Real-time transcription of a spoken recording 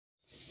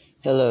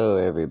Hello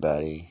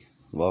everybody,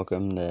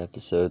 welcome to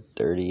episode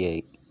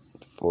 38,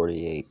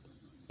 48,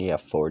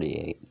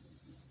 48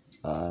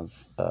 I've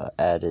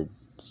added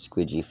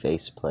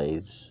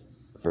SquidgyfacePlayz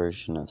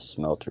version of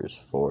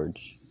Smelters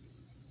Forge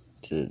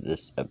to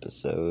this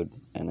episode,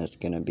 and it's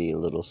gonna be a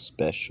little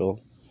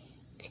special,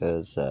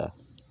 because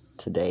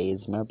today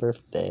is my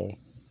birthday.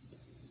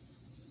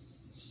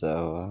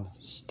 So,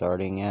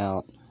 starting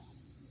out,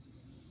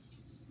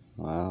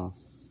 well,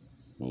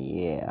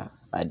 yeah,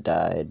 I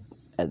died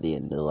at the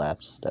end of the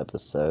last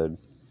episode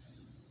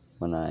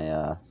when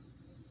I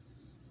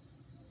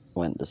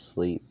went to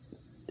sleep.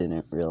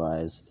 Didn't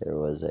realize there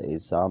was a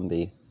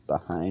zombie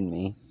behind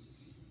me,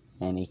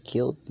 and he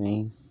killed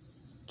me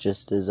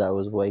just as I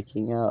was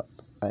waking up.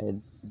 I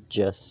had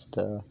just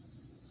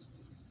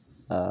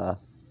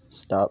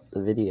stopped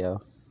the video,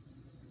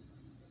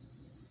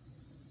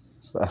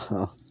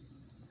 so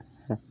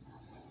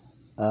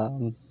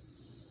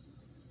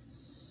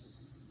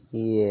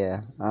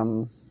yeah,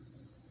 I'm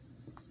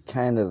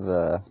kind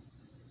of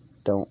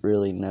don't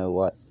really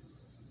know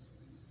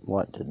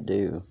what to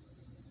do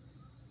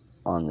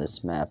on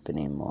this map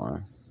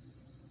anymore.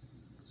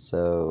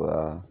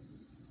 So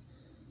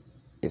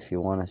if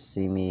you want to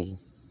see me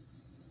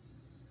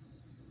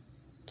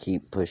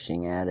keep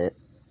pushing at it,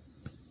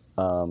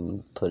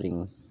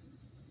 putting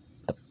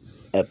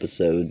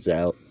episodes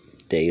out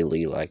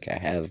daily like I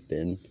have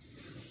been,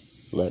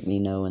 let me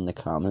know in the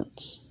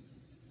comments.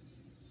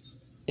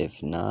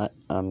 If not,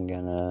 I'm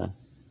gonna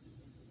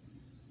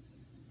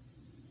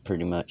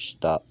pretty much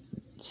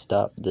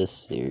stop this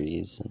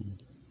series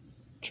and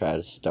try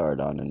to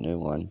start on a new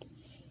one.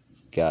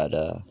 Got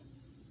a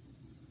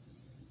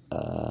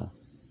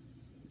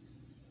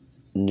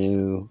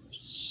new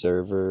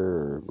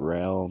server or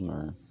realm,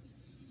 or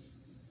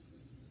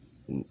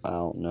I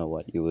don't know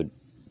what you would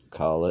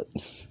call it.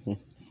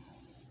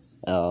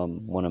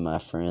 One of my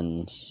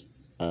friends,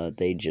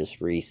 they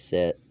just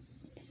reset,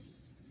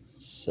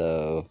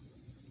 so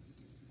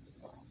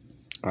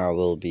I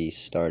will be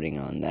starting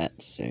on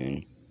that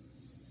soon.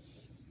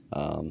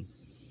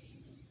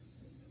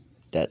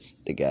 That's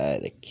the guy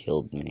that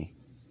killed me.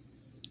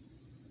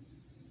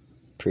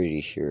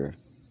 Pretty sure.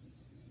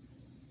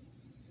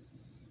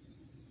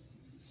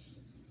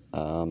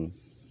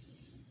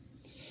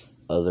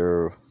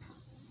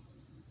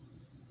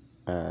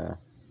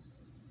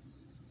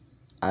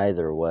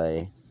 Either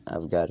way,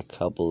 I've got a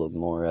couple of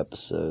more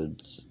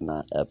episodes,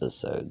 not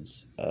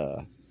episodes,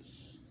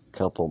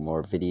 couple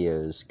more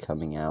videos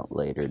coming out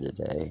later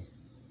today,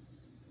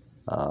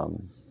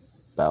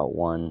 about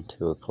 1,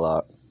 2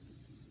 o'clock,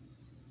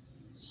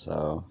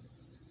 so,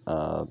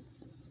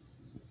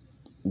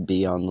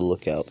 be on the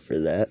lookout for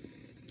that,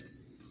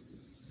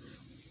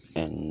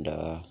 and,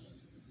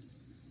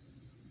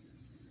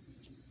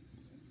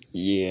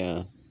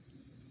 yeah,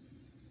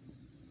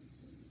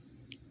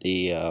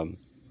 the,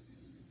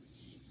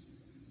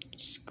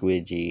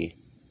 squidgy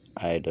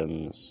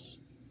items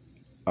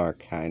are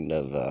kind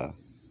of,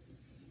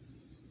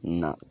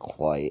 not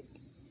quite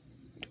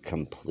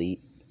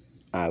complete,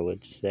 I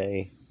would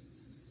say.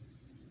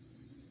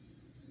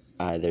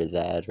 Either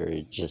that,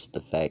 or just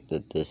the fact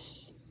that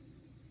this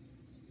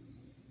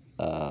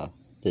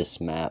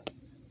map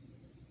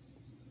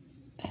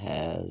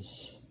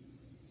has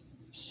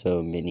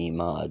so many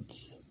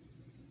mods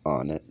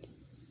on it.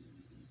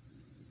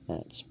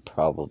 That's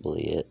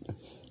probably it.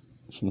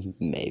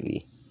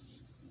 Maybe.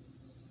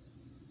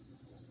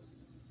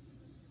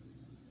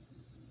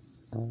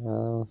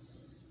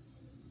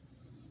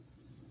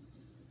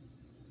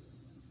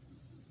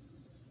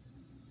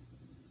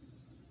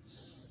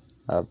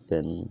 I've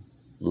been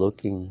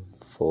looking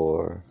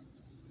for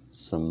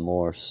some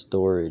more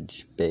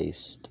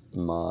storage-based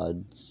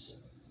mods,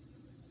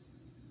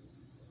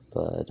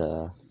 but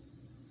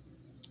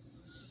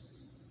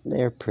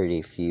they're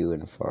pretty few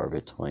and far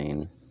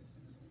between.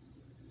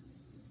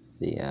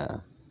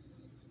 The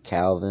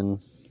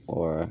Calvin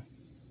or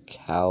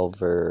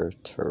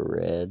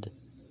Calvertered,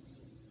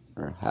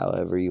 or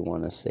however you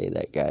want to say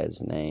that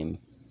guy's name,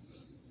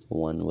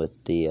 one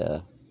with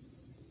the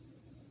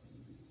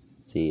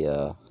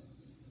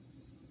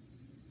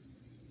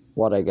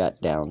what I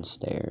got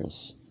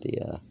downstairs,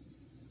 the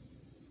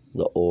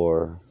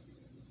ore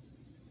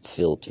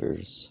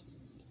filters.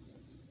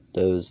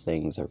 Those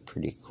things are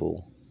pretty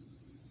cool.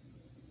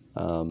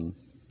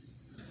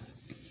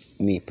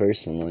 Me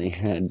personally,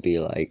 I'd be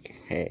like,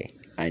 hey,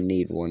 I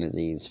need one of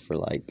these for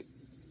like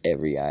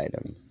every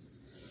item.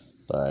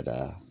 But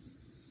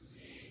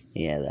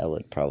yeah, that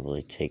would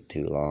probably take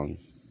too long.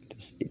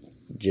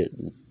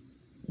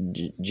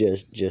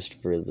 Just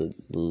for the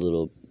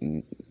little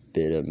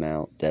bit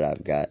amount that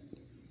I've got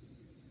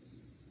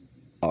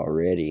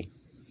already.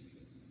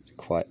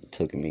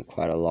 Took me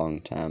quite a long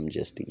time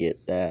just to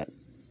get that.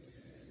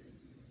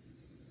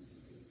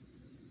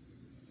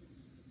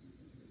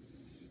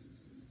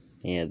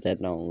 Yeah,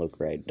 that don't look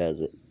right,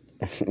 does it?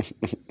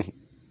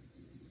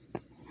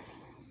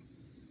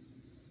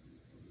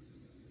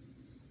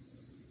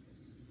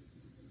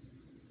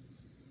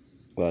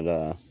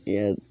 But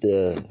yeah,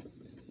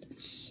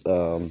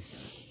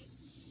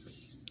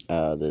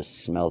 this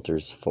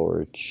Smelters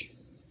forge.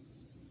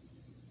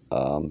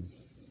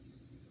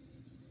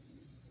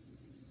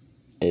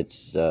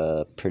 It's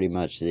pretty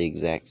much the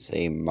exact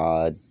same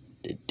mod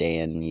that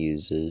Dan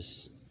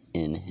uses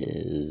in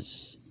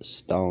his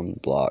stone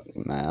block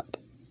map.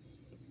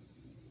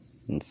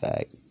 In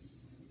fact,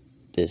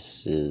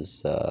 this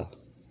is the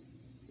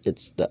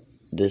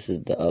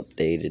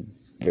updated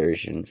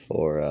version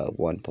for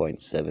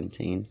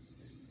 1.17.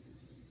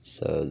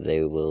 So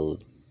they will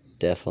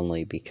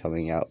definitely be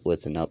coming out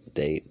with an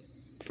update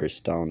for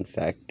Stone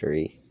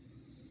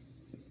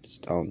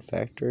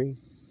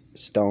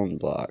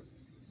Block.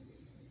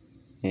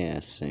 Yeah,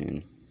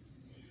 soon.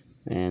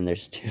 And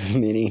there's too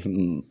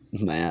many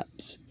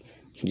maps.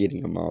 I'm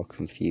getting them all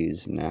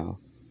confused now.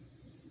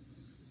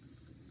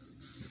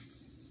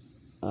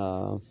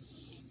 I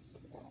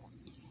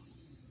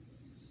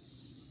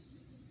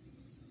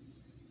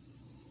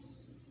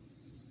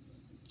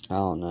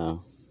don't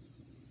know.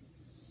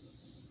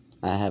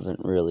 I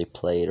haven't really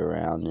played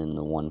around in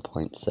the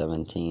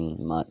 1.17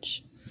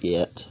 much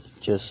yet.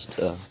 Just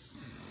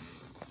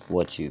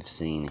what you've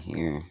seen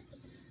here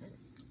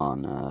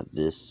on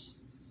this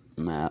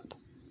map.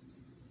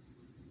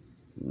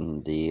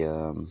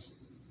 The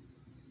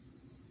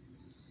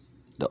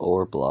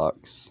ore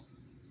blocks.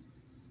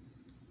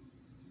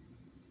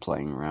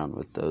 Playing around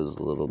with those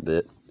a little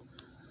bit.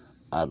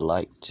 I'd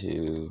like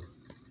to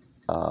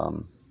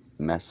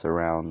mess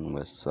around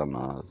with some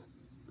of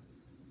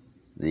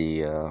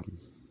the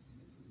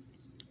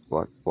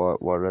what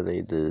are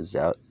they,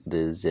 the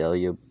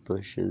azalea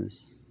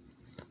bushes.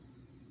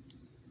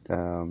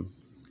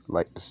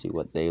 Like to see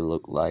what they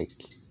look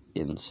like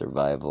in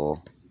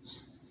survival.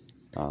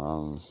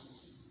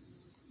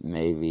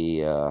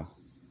 Maybe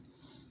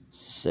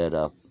set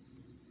up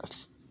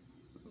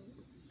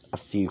a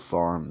few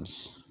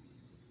farms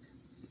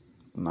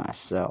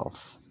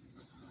myself.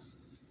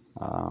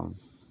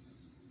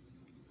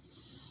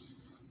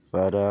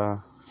 But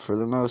for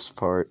the most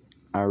part,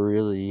 I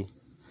really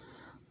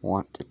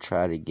want to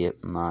try to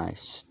get my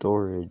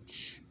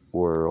storage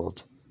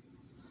world.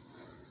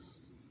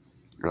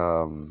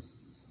 I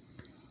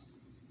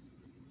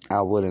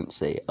wouldn't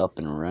say up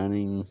and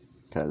running,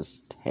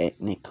 because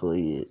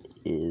technically it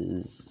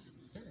is.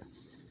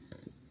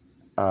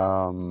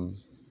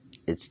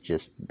 It's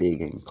just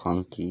big and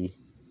clunky.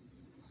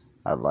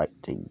 I'd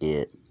like to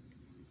get.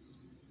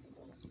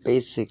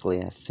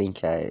 Basically, I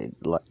think I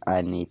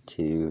need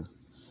to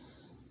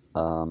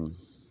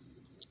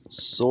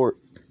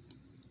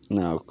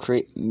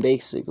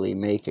basically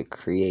make a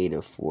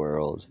creative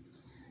world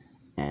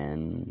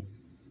and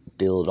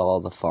build all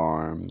the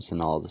farms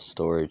and all the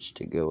storage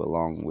to go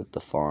along with the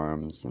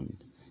farms,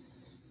 and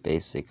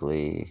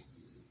basically,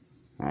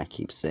 I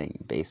keep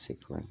saying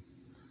basically.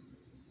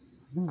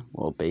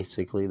 Well,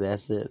 basically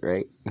that's it,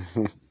 right?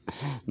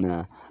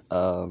 Nah,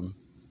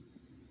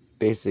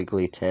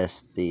 basically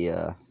test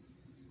the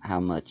how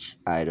much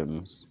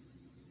items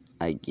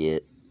I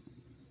get,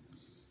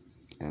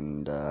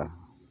 and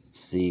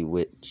see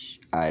which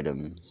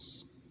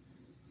items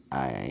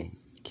I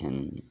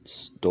can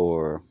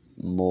store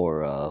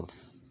more of.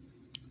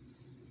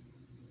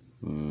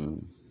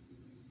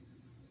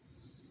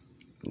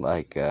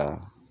 Like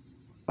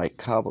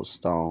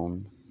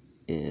cobblestone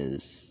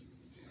is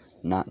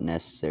not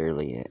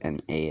necessarily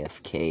an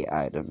AFK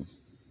item.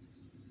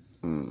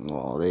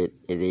 Well, it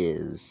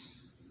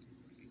is,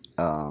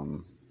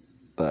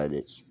 but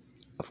it's,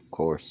 of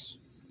course,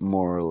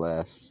 more or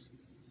less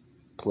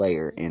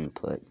player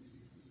input.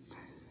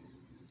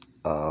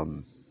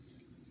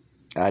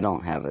 I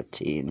don't have a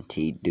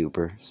TNT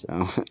duper,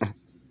 so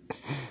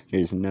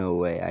there's no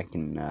way I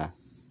can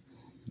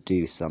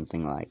do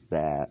something like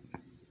that.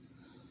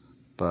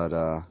 But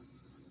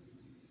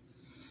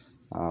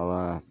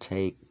I'll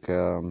take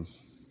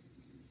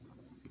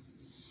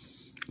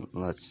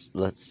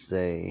let's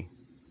say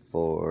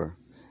for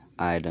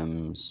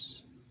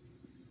items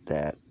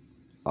that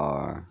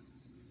are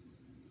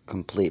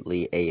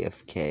completely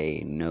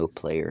AFK, no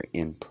player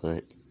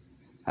input,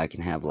 I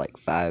can have like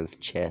 5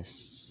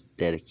 chests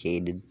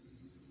dedicated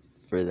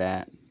for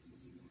that.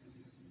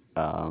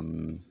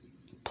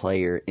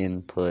 Player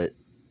input,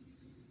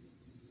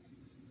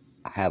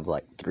 I have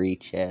like 3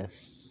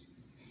 chests,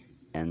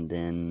 and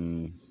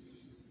then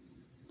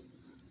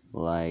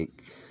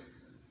like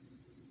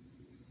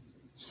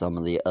some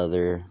of the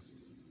other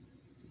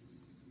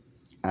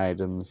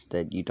items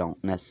that you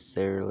can't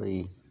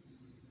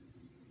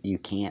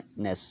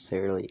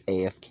necessarily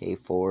AFK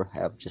for,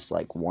 have just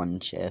like 1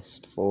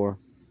 chest for.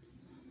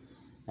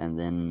 And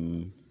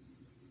then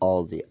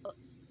all the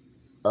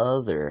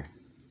other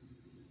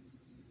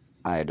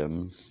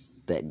items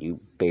that you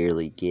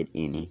barely get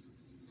any,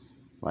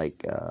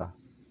 like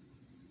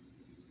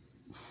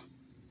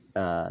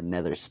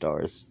nether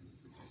stars,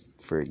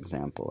 for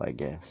example, I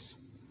guess.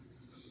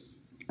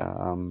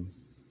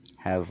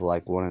 Have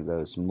like one of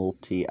those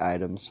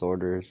multi-item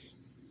sorters,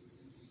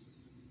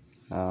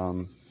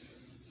 where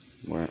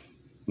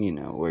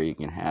you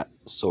can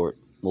sort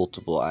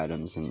multiple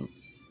items in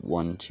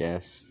one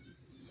chest.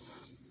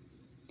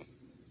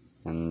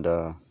 And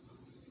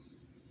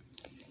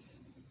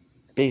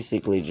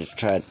basically just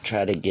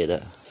try to get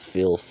a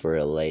feel for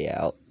a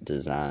layout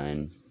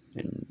design,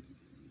 and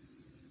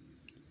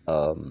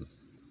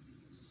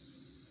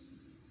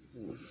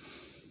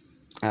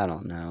I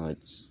don't know,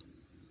 it's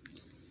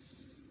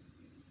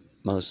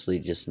mostly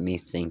just me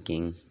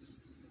thinking.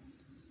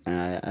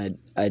 And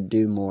I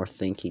do more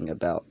thinking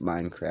about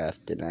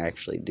Minecraft than I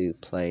actually do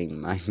playing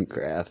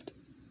Minecraft.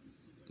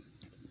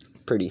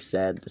 Pretty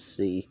sad to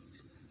see.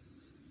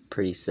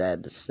 Pretty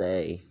sad to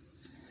say,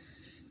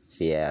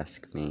 if you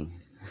ask me.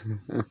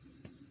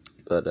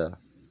 But,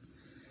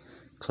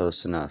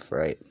 close enough,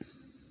 right?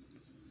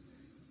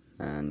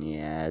 And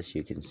yeah, as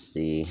you can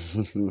see,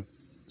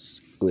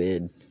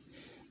 Squid,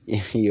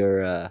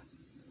 your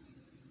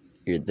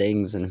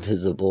thing's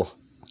invisible.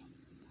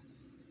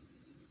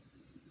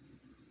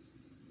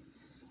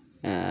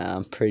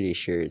 I'm pretty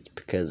sure it's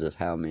because of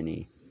how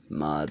many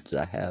mods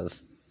I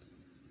have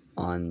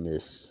on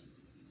this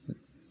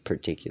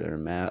particular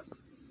map.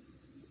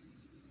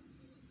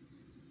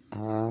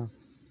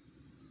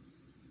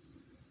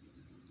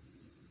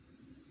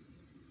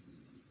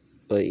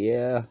 But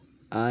yeah,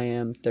 I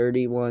am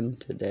 31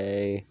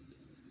 today,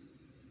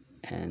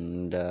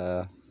 and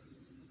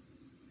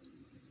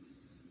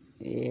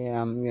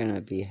yeah, I'm gonna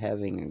be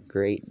having a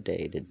great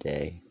day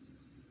today.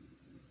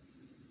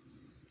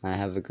 I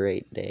have a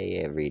great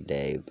day every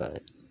day,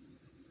 but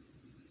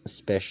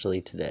especially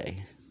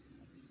today.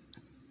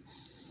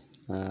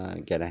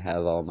 Gonna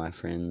have all my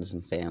friends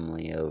and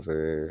family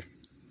over,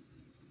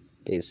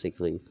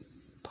 basically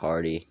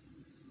party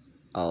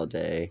all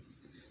day,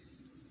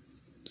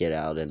 get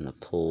out in the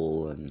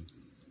pool and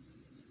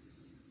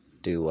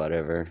do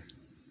whatever,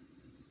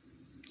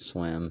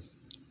 swim,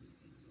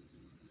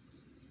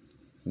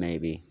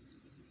 maybe.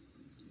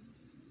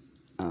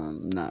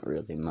 Not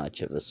really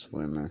much of a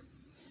swimmer.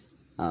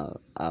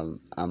 I'm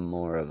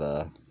more of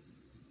a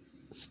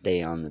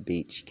stay on the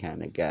beach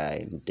kind of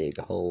guy and dig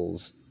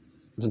holes.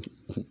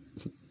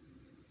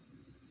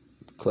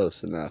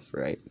 Close enough,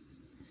 right?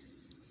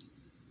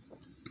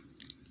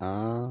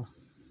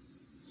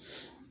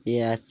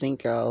 Yeah, I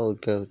think I'll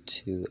go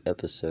to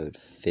episode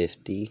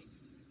 50,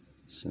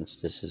 since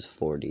this is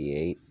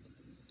 48,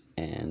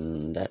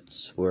 and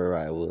that's where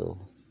I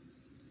will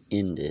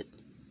end it,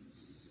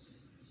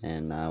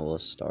 and I will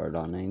start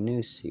on a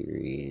new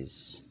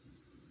series.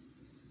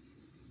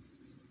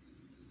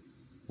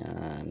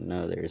 I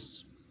know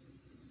there's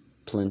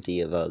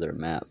plenty of other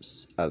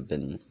maps I've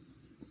been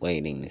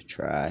waiting to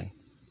try,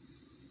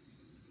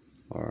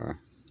 or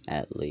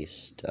at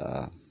least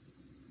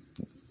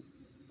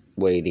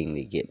waiting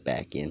to get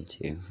back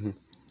into.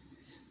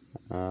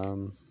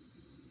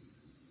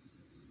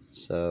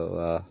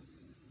 So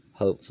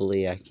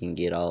hopefully I can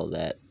get all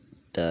that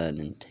done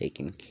and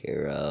taken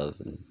care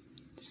of and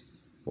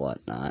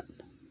whatnot.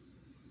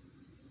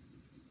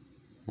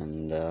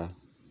 And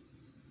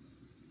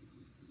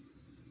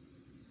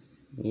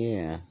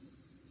yeah,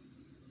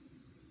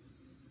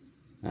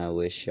 I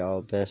wish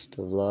y'all best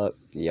of luck.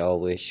 Y'all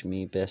wish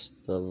me best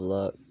of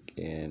luck,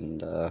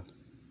 and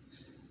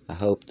I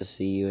hope to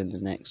see you in the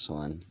next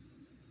one.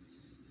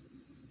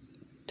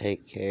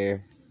 Take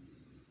care.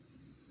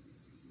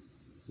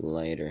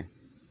 Later.